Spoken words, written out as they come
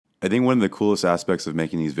I think one of the coolest aspects of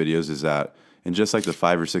making these videos is that in just like the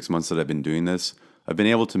 5 or 6 months that I've been doing this, I've been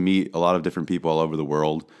able to meet a lot of different people all over the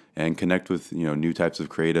world and connect with, new types of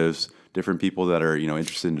creatives, different people that are,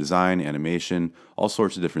 interested in design, animation, all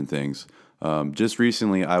sorts of different things. Just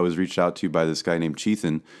recently, I was reached out to by this guy named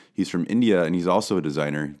Cheethan. He's from India, and he's also a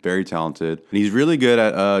designer, very talented. And he's really good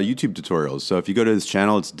at YouTube tutorials. So if you go to his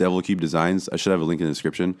channel, it's Devil Cube Designs. I should have a link in the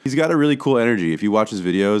description. He's got a really cool energy. If you watch his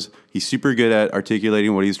videos, he's super good at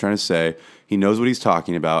articulating what he's trying to say. He knows what he's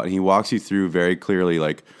talking about, and he walks you through very clearly,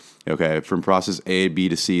 like, okay, from process A, B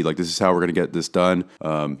to C, like this is how we're gonna get this done.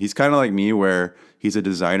 He's kind of like me where he's a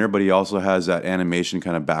designer, but he also has that animation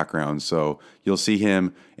kind of background. So you'll see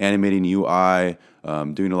him animating UI,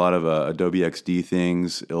 doing a lot of Adobe XD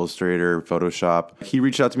things, Illustrator, Photoshop. He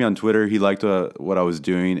reached out to me on Twitter. He liked what I was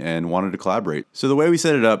doing and wanted to collaborate. So the way we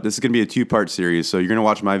set it up, this is gonna be a 2-part series. So you're gonna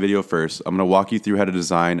watch my video first. I'm gonna walk you through how to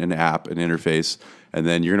design an app, an interface, and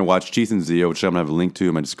then you're gonna watch Cheethan's video, which I'm gonna have a link to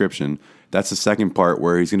in my description. That's the second part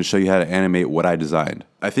where he's gonna show you how to animate what I designed.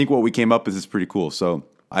 I think what we came up with is pretty cool. So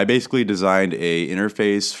I basically designed a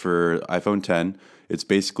interface for iPhone 10. It's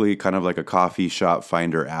basically kind of like a coffee shop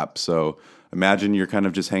finder app. So imagine you're kind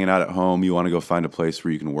of just hanging out at home. You want to go find a place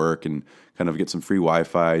where you can work and kind of get some free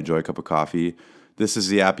Wi-Fi, enjoy a cup of coffee. This is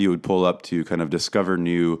the app you would pull up to kind of discover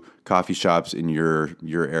new coffee shops in your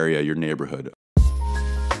area, your neighborhood.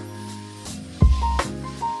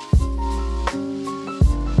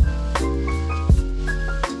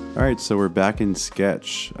 All right, so we're back in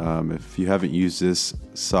Sketch. If you haven't used this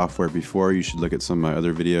software before, you should look at some of my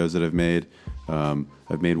other videos that I've made.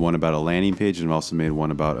 I've made one about a landing page, and I've also made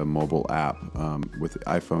one about a mobile app with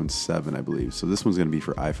iPhone 7, I believe. So this one's gonna be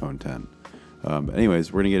for iPhone 10.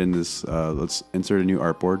 Anyways, we're gonna get into this. Let's insert a new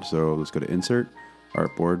artboard. So let's go to Insert,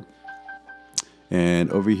 Artboard.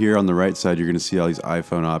 And over here on the right side, you're gonna see all these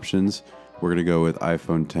iPhone options. We're gonna go with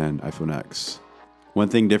iPhone 10, iPhone X. One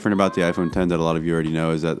thing different about the iPhone 10 that a lot of you already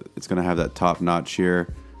know is that it's going to have that top notch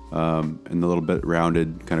here and the little bit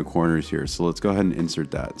rounded kind of corners here. So let's go ahead and insert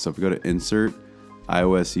that. So if we go to Insert,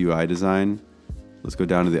 iOS UI Design, let's go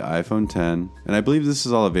down to the iPhone 10. And I believe this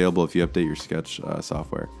is all available if you update your Sketch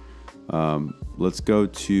software. Let's go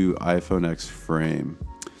to iPhone X Frame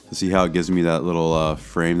to see how it gives me that little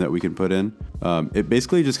frame that we can put in. It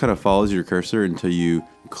basically just kind of follows your cursor until you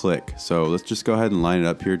click. So let's just go ahead and line it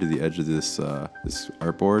up here to the edge of this this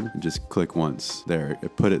artboard and just click once. There,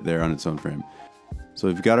 it put it there on its own frame. So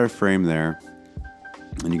we've got our frame there,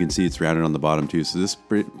 and you can see it's rounded on the bottom too. So this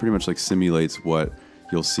pretty much like simulates what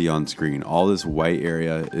you'll see on screen. All this white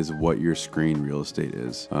area is what your screen real estate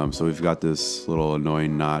is. So we've got this little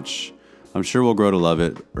annoying notch. I'm sure we'll grow to love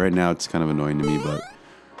it. Right now it's kind of annoying to me, but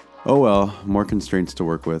oh well, more constraints to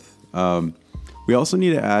work with. We also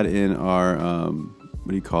need to add in our what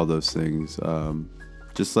do you call those things?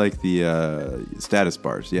 Just like the status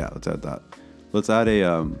bars. Yeah, let's add that. Let's add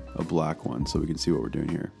a black one so we can see what we're doing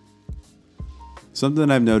here. Something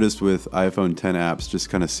I've noticed with iPhone 10 apps, just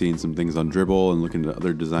kind of seeing some things on Dribbble and looking at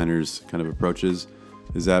other designers' kind of approaches,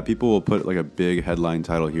 is that people will put like a big headline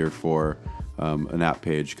title here for an app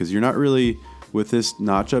page, because you're not really, with this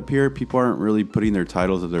notch up here, people aren't really putting their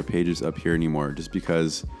titles of their pages up here anymore, just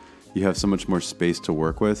because you have so much more space to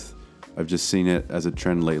work with. I've just seen it as a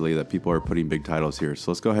trend lately that people are putting big titles here.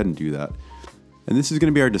 So let's go ahead and do that. And this is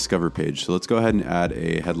going to be our Discover page. So let's go ahead and add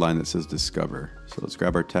a headline that says Discover. So let's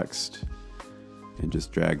grab our text and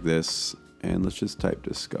just drag this, and let's just type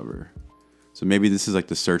Discover. So maybe this is like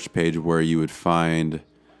the search page where you would find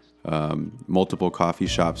multiple coffee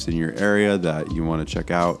shops in your area that you want to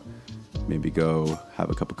check out. Maybe go have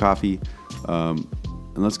a cup of coffee. And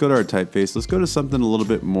let's go to our typeface. Let's go to something a little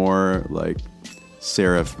bit more like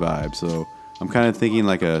serif vibe. So I'm kind of thinking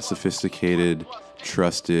like a sophisticated,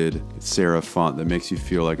 trusted serif font that makes you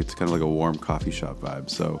feel like it's kind of like a warm coffee shop vibe.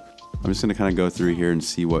 So I'm just gonna kind of go through here and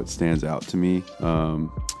see what stands out to me.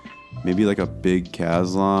 Maybe like a big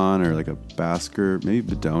Caslon or like a Basker,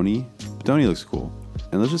 maybe Bedoni. Bedoni looks cool.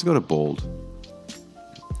 And let's just go to bold.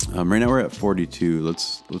 Right now we're at 42.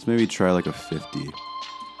 Let's maybe try like a 50.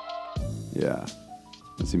 Yeah,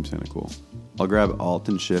 that seems kind of cool. I'll grab Alt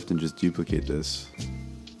and Shift and just duplicate this.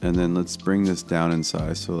 And then let's bring this down in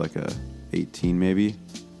size, so like a 18 maybe.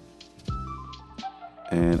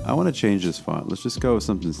 And I want to change this font. Let's just go with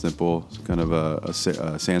something simple, kind of a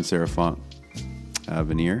sans serif font,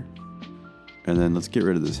 veneer. And then let's get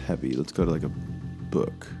rid of this heavy. Let's go to like a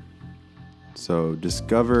book. So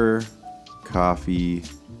Discover coffee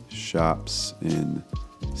shops in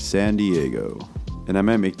San Diego. And I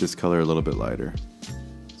might make this color a little bit lighter.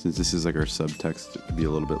 Since this is like our subtext, it could be a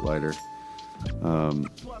little bit lighter.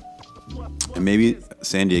 And maybe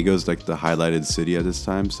San Diego's like the highlighted city at this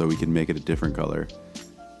time, so we can make it a different color.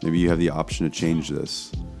 Maybe you have the option to change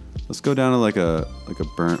this. Let's go down to like a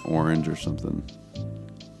burnt orange or something.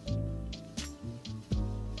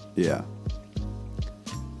 Yeah.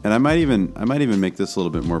 And I might even make this a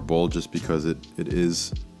little bit more bold just because it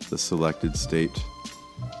is the selected state.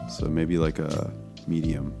 So maybe like a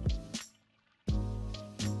medium.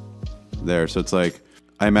 There, so it's like,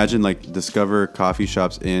 I imagine like discover coffee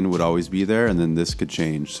shops in would always be there, and then this could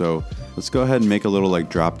change. So let's go ahead and make a little like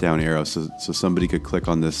drop down arrow so somebody could click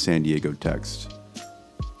on this San Diego text.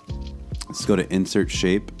 Let's go to insert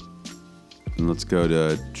shape, and let's go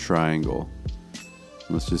to triangle.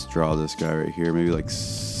 Let's just draw this guy right here, maybe like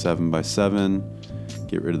 7 by 7.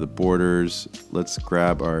 Get rid of the borders. Let's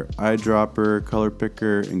grab our eyedropper color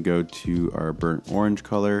picker and go to our burnt orange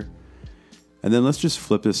color. And then let's just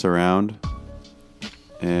flip this around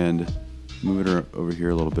and move it over here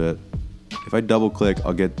a little bit. If I double click,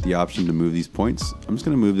 I'll get the option to move these points. I'm just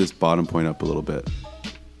gonna move this bottom point up a little bit,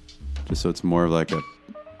 just so it's more of like a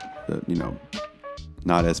you know,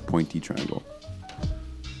 not as pointy triangle.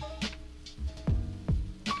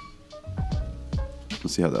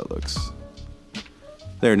 Let's see how that looks.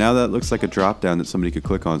 There, now that looks like a drop down that somebody could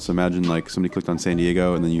click on. So imagine like somebody clicked on San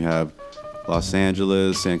Diego, and then you have Los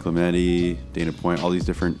Angeles, San Clemente, Dana Point, all these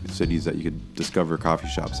different cities that you could discover coffee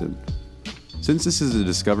shops in. Since this is a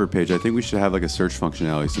discover page, I think we should have like a search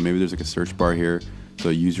functionality. So maybe there's like a search bar here, so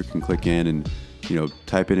a user can click in and, you know,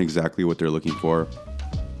 type in exactly what they're looking for.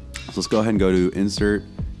 So let's go ahead and go to insert,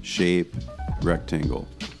 shape, rectangle.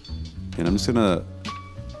 And I'm just gonna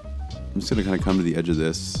kind of come to the edge of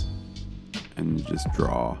this and just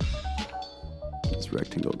draw this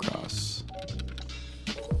rectangle across.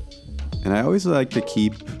 And I always like to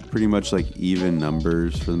keep pretty much like even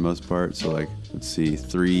numbers for the most part. So like, let's see,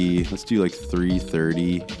 let's do like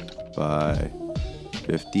 330 by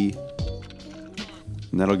 50.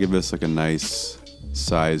 And that'll give us like a nice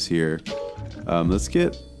size here. Let's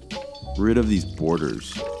get rid of these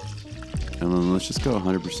borders. And then let's just go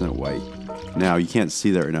 100% white. Now you can't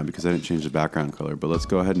see that right now because I didn't change the background color, but let's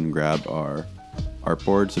go ahead and grab our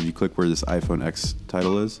artboard. So if you click where this iPhone X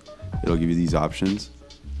title is, it'll give you these options.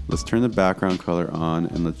 Let's turn the background color on,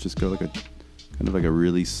 and let's just go like kind of like a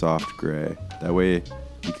really soft gray. That way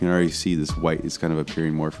you can already see this white is kind of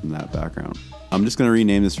appearing more from that background. I'm just gonna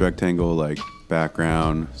rename this rectangle like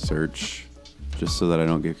background search, just so that I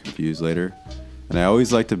don't get confused later. And I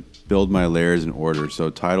always like to build my layers in order. So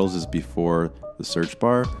titles is before the search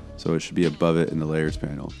bar, so it should be above it in the layers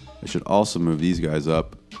panel. I should also move these guys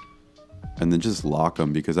up and then just lock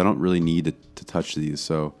them because I don't really need to touch these.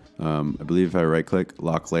 So I believe if I right click,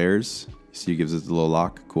 lock layers, see it gives it a little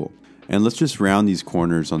lock, cool. And let's just round these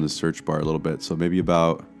corners on the search bar a little bit. So maybe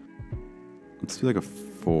about, let's do like a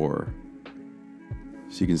 4.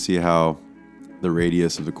 So you can see how the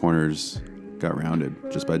radius of the corners got rounded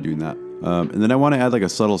just by doing that. And then I want to add like a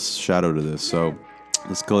subtle shadow to this. So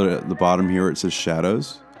let's go to the bottom here where it says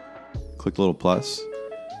shadows. Click the little plus.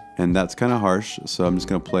 And that's kind of harsh, so I'm just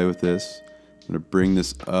going to play with this. I'm going to bring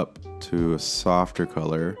this up to a softer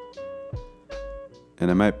color.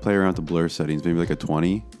 And I might play around with the blur settings, maybe like a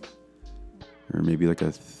 20. Or maybe like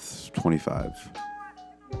a 25.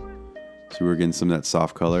 So we're getting some of that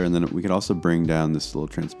soft color. And then we can also bring down this little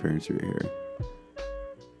transparency right here.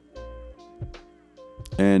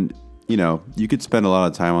 And, you know, you could spend a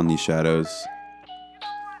lot of time on these shadows.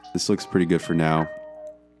 This looks pretty good for now.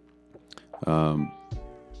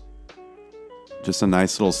 Just a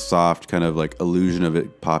nice little soft kind of like illusion of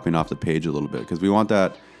it popping off the page a little bit, because we want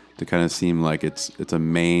that to kind of seem like it's a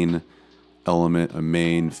main element, a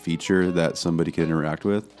main feature that somebody can interact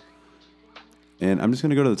with. And I'm just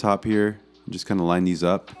gonna go to the top here and just kind of line these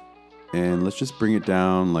up, and let's just bring it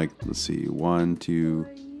down like, let's see, 1, 2,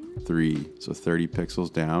 3, so 30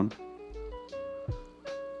 pixels down.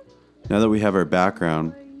 Now that we have our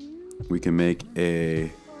background, we can make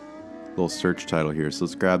a little search title here. So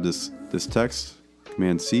let's grab this text,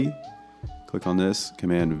 Command C, click on this,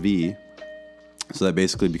 Command V. So that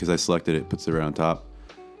basically, because I selected it, puts it right on top.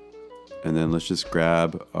 And then let's just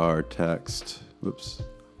grab our text, whoops,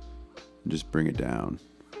 and just bring it down.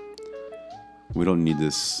 We don't need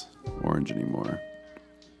this orange anymore.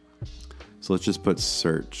 So let's just put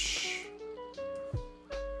search.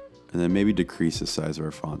 And then maybe decrease the size of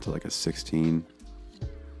our font to like a 16.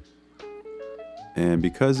 And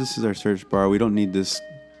because this is our search bar, we don't need this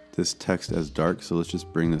text as dark, so let's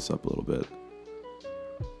just bring this up a little bit.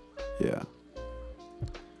 Yeah.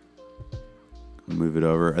 Move it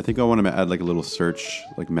over. I think I want to add like a little search,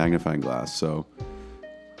 like magnifying glass. So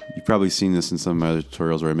You've probably seen this in some of my other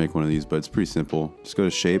tutorials where I make one of these, but it's pretty simple. Just go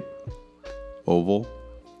to shape, oval.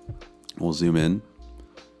 We'll zoom in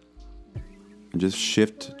and just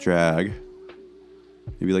shift drag,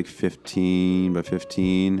 maybe like 15 by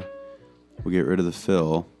 15. We'll get rid of the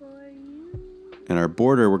fill. And our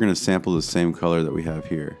border, we're going to sample the same color that we have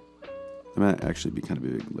here. It might actually be kind of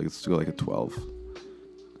big. Like, let's go like a 12.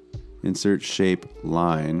 Insert shape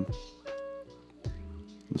line.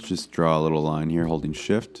 Let's just draw a little line here holding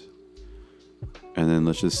shift. And then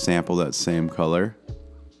let's just sample that same color.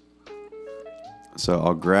 So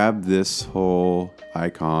I'll grab this whole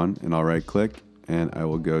icon and I'll right click and I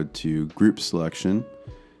will go to group selection.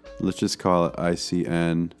 Let's just call it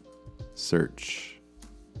ICN search.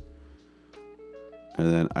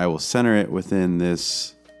 And then I will center it within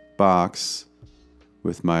this box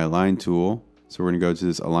with my align tool. So we're going to go to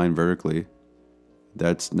this align vertically.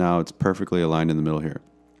 Now it's perfectly aligned in the middle here.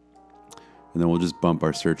 And then we'll just bump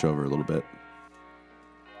our search over a little bit.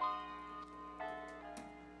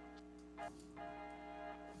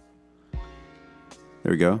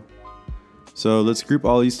 There we go. So let's group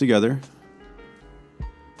all these together.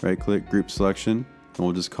 Right click, group selection, and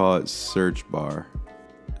we'll just call it search bar.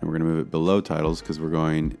 And we're going to move it below titles because we're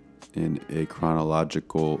going in a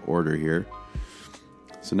chronological order here.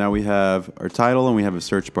 So now we have our title and we have a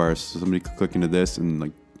search bar. So somebody could click into this and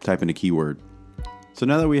like type in a keyword. So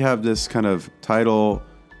now that we have this kind of title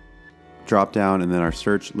drop down and then our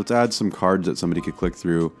search, let's add some cards that somebody could click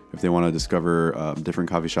through if they want to discover different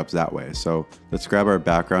coffee shops that way. So let's grab our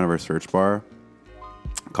background of our search bar,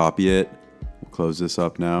 copy it, we'll close this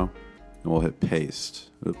up now, and we'll hit paste.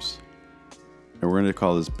 Oops. And we're going to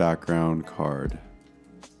call this background card.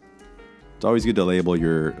 It's always good to label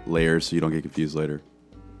your layers so you don't get confused later.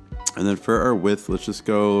 And then for our width, let's just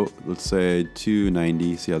go, let's say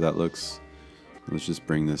 290, see how that looks. Let's just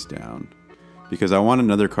bring this down. Because I want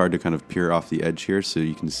another card to kind of peer off the edge here so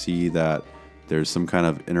you can see that there's some kind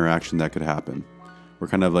of interaction that could happen. We're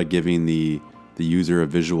kind of like giving the user a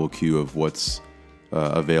visual cue of what's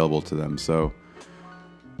available to them. So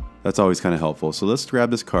that's always kind of helpful. So let's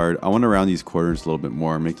grab this card. I want to round these corners a little bit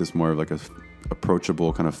more, make this more of like a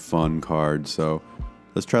approachable kind of fun card. So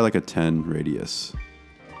let's try like a 10 radius.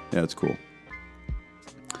 Yeah, it's cool.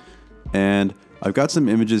 And I've got some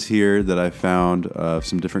images here that I found of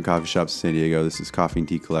some different coffee shops in San Diego. This is Coffee and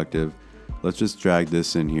Tea Collective. Let's just drag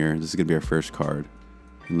this in here. This is gonna be our first card.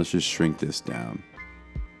 And let's just shrink this down.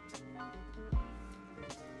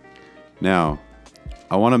 Now,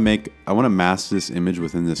 I wanna mask this image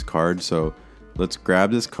within this card. So let's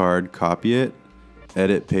grab this card, copy it,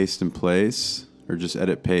 edit, paste in place, or just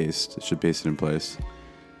edit, paste. It should paste it in place.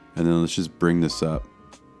 And then let's just bring this up.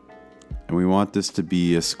 And we want this to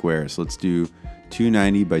be a square. So let's do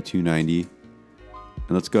 290 by 290. And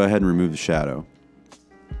let's go ahead and remove the shadow.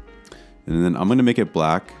 And then I'm going to make it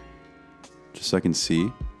black just so I can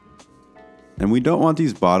see. And we don't want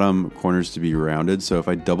these bottom corners to be rounded. So if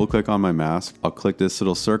I double click on my mask, I'll click this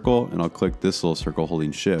little circle and I'll click this little circle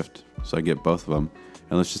holding shift. So I get both of them.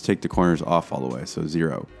 And let's just take the corners off all the way. So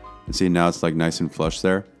 0. And see, now it's like nice and flush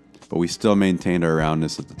there. But we still maintained our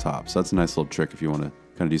roundness at the top. So that's a nice little trick if you want to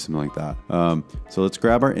kind of do something like that. So let's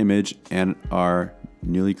grab our image and our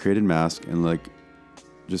newly created mask and like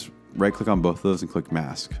just right click on both of those and click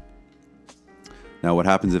mask. Now what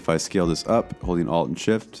happens if I scale this up holding Alt and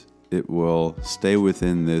Shift, it will stay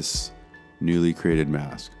within this newly created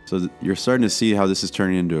mask. So you're starting to see how this is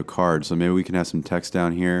turning into a card. So maybe we can have some text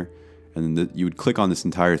down here and then you would click on this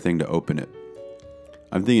entire thing to open it.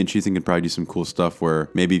 I'm thinking Cheating could probably do some cool stuff where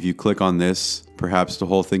maybe if you click on this, perhaps the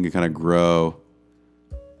whole thing could kind of grow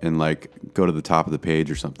and like go to the top of the page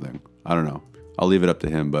or something. I don't know. I'll leave it up to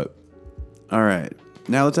him, but all right.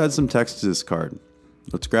 Now let's add some text to this card.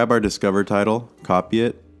 Let's grab our Discover title, copy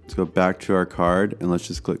it. Let's go back to our card and let's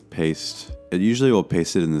just click paste. It usually will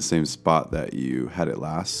paste it in the same spot that you had it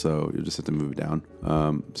last, so you'll just have to move it down.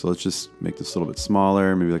 So let's just make this a little bit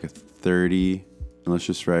smaller, maybe like a 30. And let's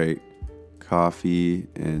just write Coffee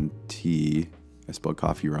and Tea. I spelled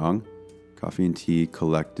coffee wrong. Coffee and Tea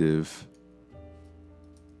Collective.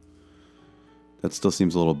 That still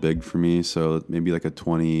seems a little big for me, so maybe like a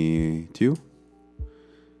 22.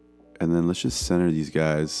 And then let's just center these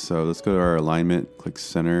guys. So let's go to our alignment, click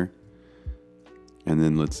center, and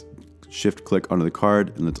then let's shift click onto the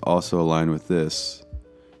card, and let's also align with this.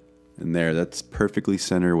 And there, that's perfectly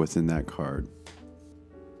centered within that card.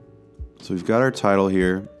 So we've got our title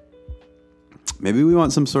here. Maybe we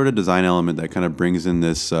want some sort of design element that kind of brings in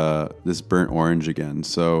this this burnt orange again.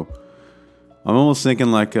 So I'm almost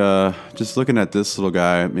thinking like just looking at this little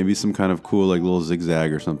guy, maybe some kind of cool like little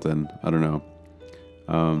zigzag or something. I don't know.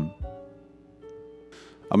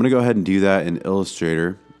 I'm going to go ahead and do that in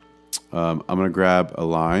Illustrator. I'm going to grab a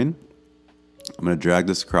line. I'm going to drag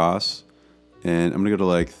this across, and I'm going to go to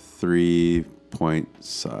like 3-point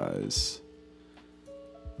size.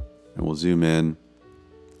 And we'll zoom in.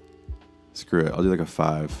 Screw it, I'll do like a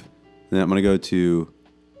 5. Then I'm going to go to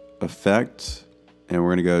Effect, and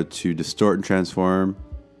we're going to go to Distort and Transform,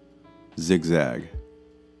 Zigzag.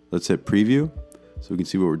 Let's hit Preview so we can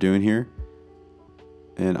see what we're doing here.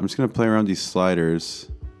 And I'm just going to play around these sliders.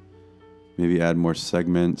 Maybe add more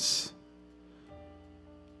segments.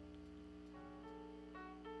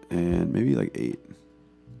 And maybe like 8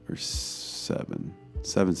 or 7.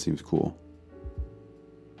 7 seems cool.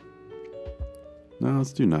 No,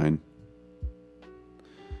 let's do 9.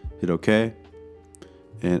 Hit OK.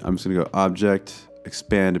 And I'm just going to go Object,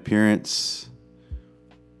 Expand Appearance,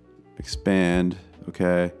 Expand.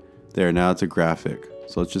 Okay. There, now it's a graphic.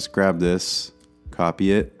 So let's just grab this,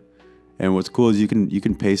 copy it. And what's cool is you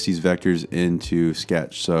can paste these vectors into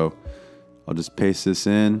Sketch. So I'll just paste this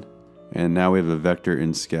in, and now we have a vector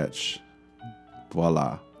in Sketch.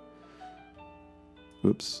 Voila.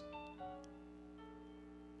 Oops.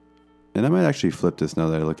 And I might actually flip this now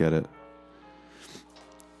that I look at it.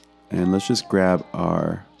 And let's just grab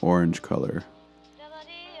our orange color.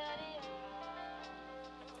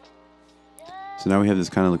 So now we have this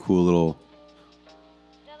kind of cool little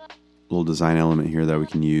design element here that we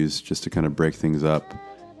can use just to kind of break things up.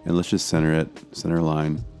 And let's just center it, center a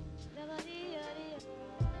line.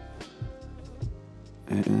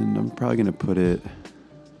 And I'm probably going to put it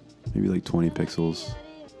maybe like 20 pixels.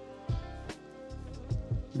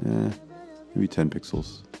 Maybe 10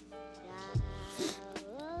 pixels.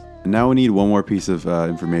 And now we need one more piece of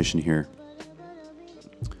information here.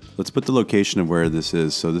 Let's put the location of where this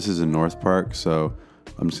is. So this is in North Park. So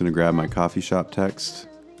I'm just going to grab my coffee shop text,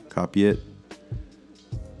 copy it,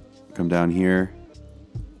 come down here,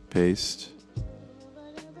 paste.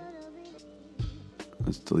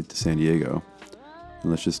 Let's delete the San Diego.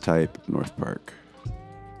 And let's just type North Park.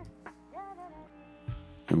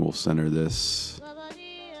 And we'll center this.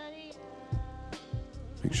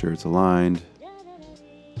 Make sure it's aligned.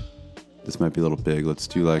 This might be a little big. Let's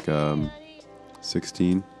do like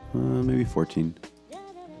 16, maybe 14.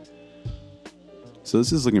 So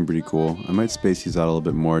this is looking pretty cool. I might space these out a little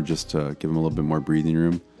bit more just to give them a little bit more breathing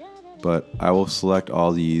room. But I will select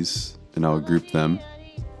all these and I'll group them.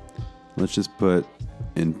 Let's just put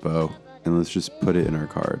info and let's just put it in our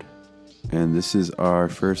card. And this is our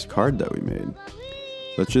first card that we made.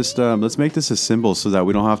 Let's just let's make this a symbol so that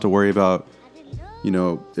we don't have to worry about, you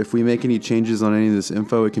know, if we make any changes on any of this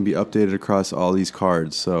info, it can be updated across all these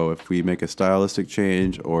cards. So if we make a stylistic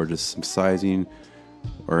change or just some sizing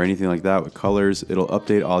or anything like that with colors, it'll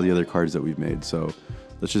update all the other cards that we've made. So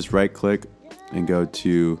let's just right click and go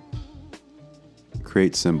to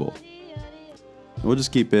create symbol. And we'll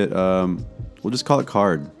just keep it, we'll just call it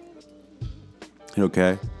card. Hit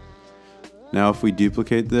OK. Now if we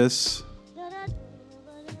duplicate this,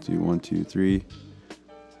 do 1, 2, 3.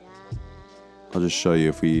 I'll just show you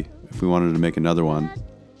if we wanted to make another one.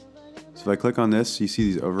 So if I click on this, you see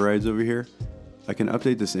these overrides over here. I can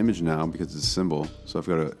update this image now because it's a symbol. So if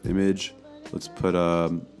I go to image, let's put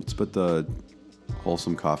the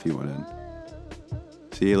wholesome coffee one in.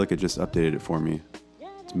 See, look, it just updated it for me.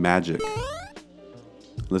 It's magic.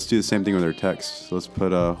 Let's do the same thing with our text. So let's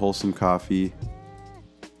put wholesome coffee.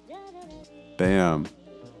 Bam.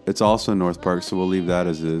 It's also North Park, so we'll leave that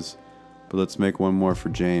as is. But let's make one more for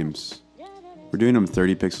James. We're doing them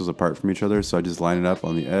 30 pixels apart from each other, so I just line it up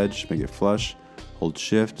on the edge, make it flush, hold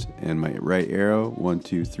shift, and my right arrow, 1,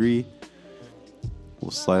 2, 3.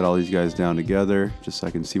 We'll slide all these guys down together, just so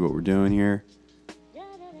I can see what we're doing here.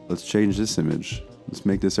 Let's change this image. Let's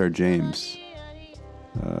make this our James.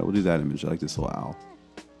 We'll do that image, I like this little owl.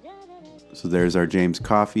 So there's our James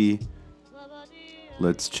Coffee.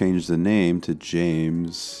 Let's change the name to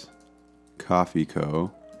James Coffee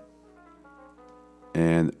Co.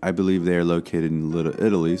 And I believe they are located in Little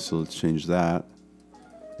Italy, so let's change that.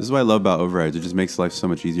 This is what I love about overrides. It just makes life so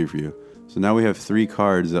much easier for you. So now we have 3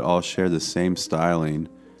 cards that all share the same styling,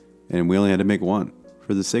 and we only had to make one.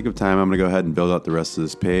 For the sake of time, I'm going to go ahead and build out the rest of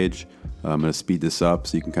this page. I'm going to speed this up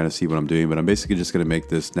so you can kind of see what I'm doing, but I'm basically just going to make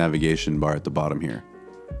this navigation bar at the bottom here.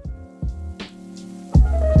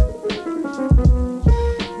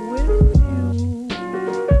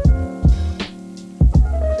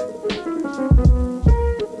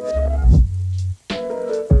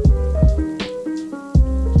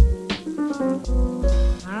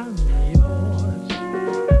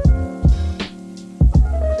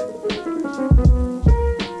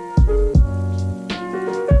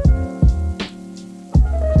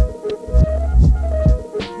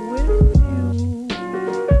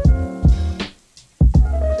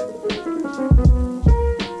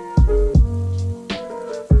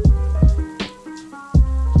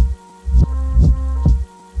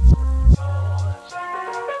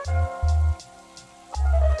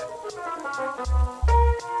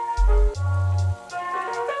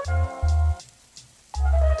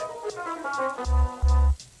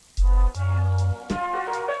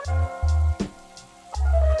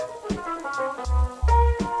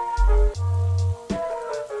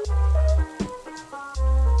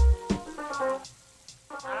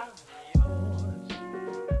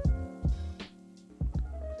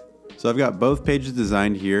 So I've got both pages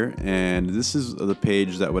designed here, and this is the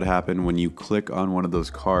page that would happen when you click on one of those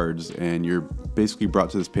cards and you're basically brought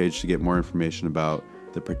to this page to get more information about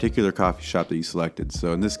the particular coffee shop that you selected.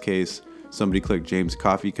 So in this case, somebody clicked James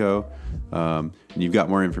Coffee Co. And you've got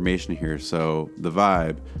more information here. So the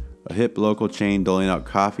vibe, a hip local chain doling out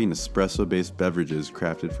coffee and espresso-based beverages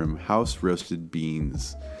crafted from house-roasted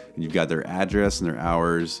beans. And you've got their address and their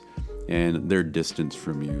hours and their distance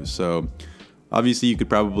from you. So obviously you could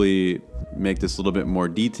probably make this a little bit more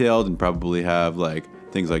detailed and probably have like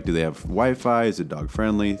things like, do they have Wi-Fi? Is it dog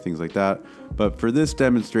friendly? Things like that. But for this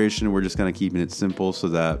demonstration, we're just kind of keeping it simple so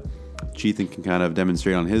that Cheethan can kind of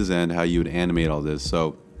demonstrate on his end how you would animate all this.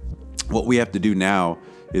 So what we have to do now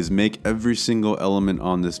is make every single element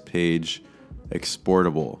on this page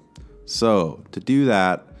exportable. So to do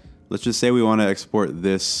that, let's just say we want to export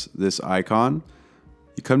this icon.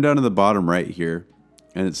 You come down to the bottom right here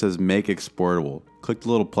and it says make exportable. Click the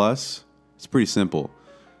little plus. It's pretty simple.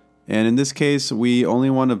 And in this case, we only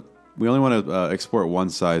want to export one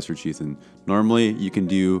size for Cheethan. Normally, you can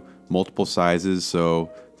do multiple sizes, so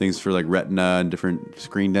things for like Retina and different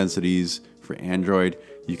screen densities for Android.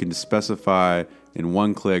 You can specify in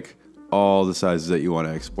one click all the sizes that you want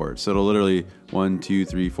to export. So it'll literally 1, 2,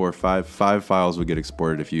 3, 4, 5 files would get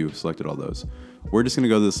exported if you selected all those. We're just going to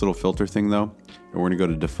go to this little filter thing though, and we're going to go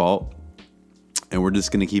to default, and we're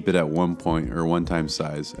just going to keep it at 1 point or 1 time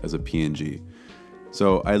size as a PNG.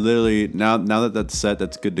 So I literally, now that that's set,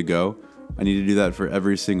 that's good to go. I need to do that for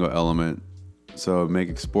every single element. So make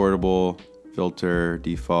exportable, filter,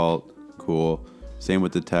 default, cool. Same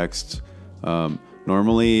with the text.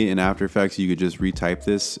 Normally in After Effects, you could just retype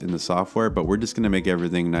this in the software, but we're just gonna make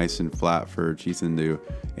everything nice and flat for Cheethan to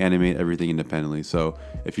animate everything independently. So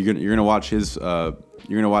if you're gonna watch his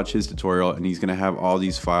tutorial, and he's gonna have all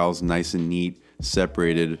these files nice and neat,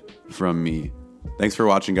 separated from me. Thanks for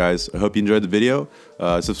watching, guys. I hope you enjoyed the video.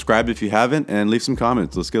 Subscribe if you haven't, and leave some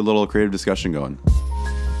comments. Let's get a little creative discussion going.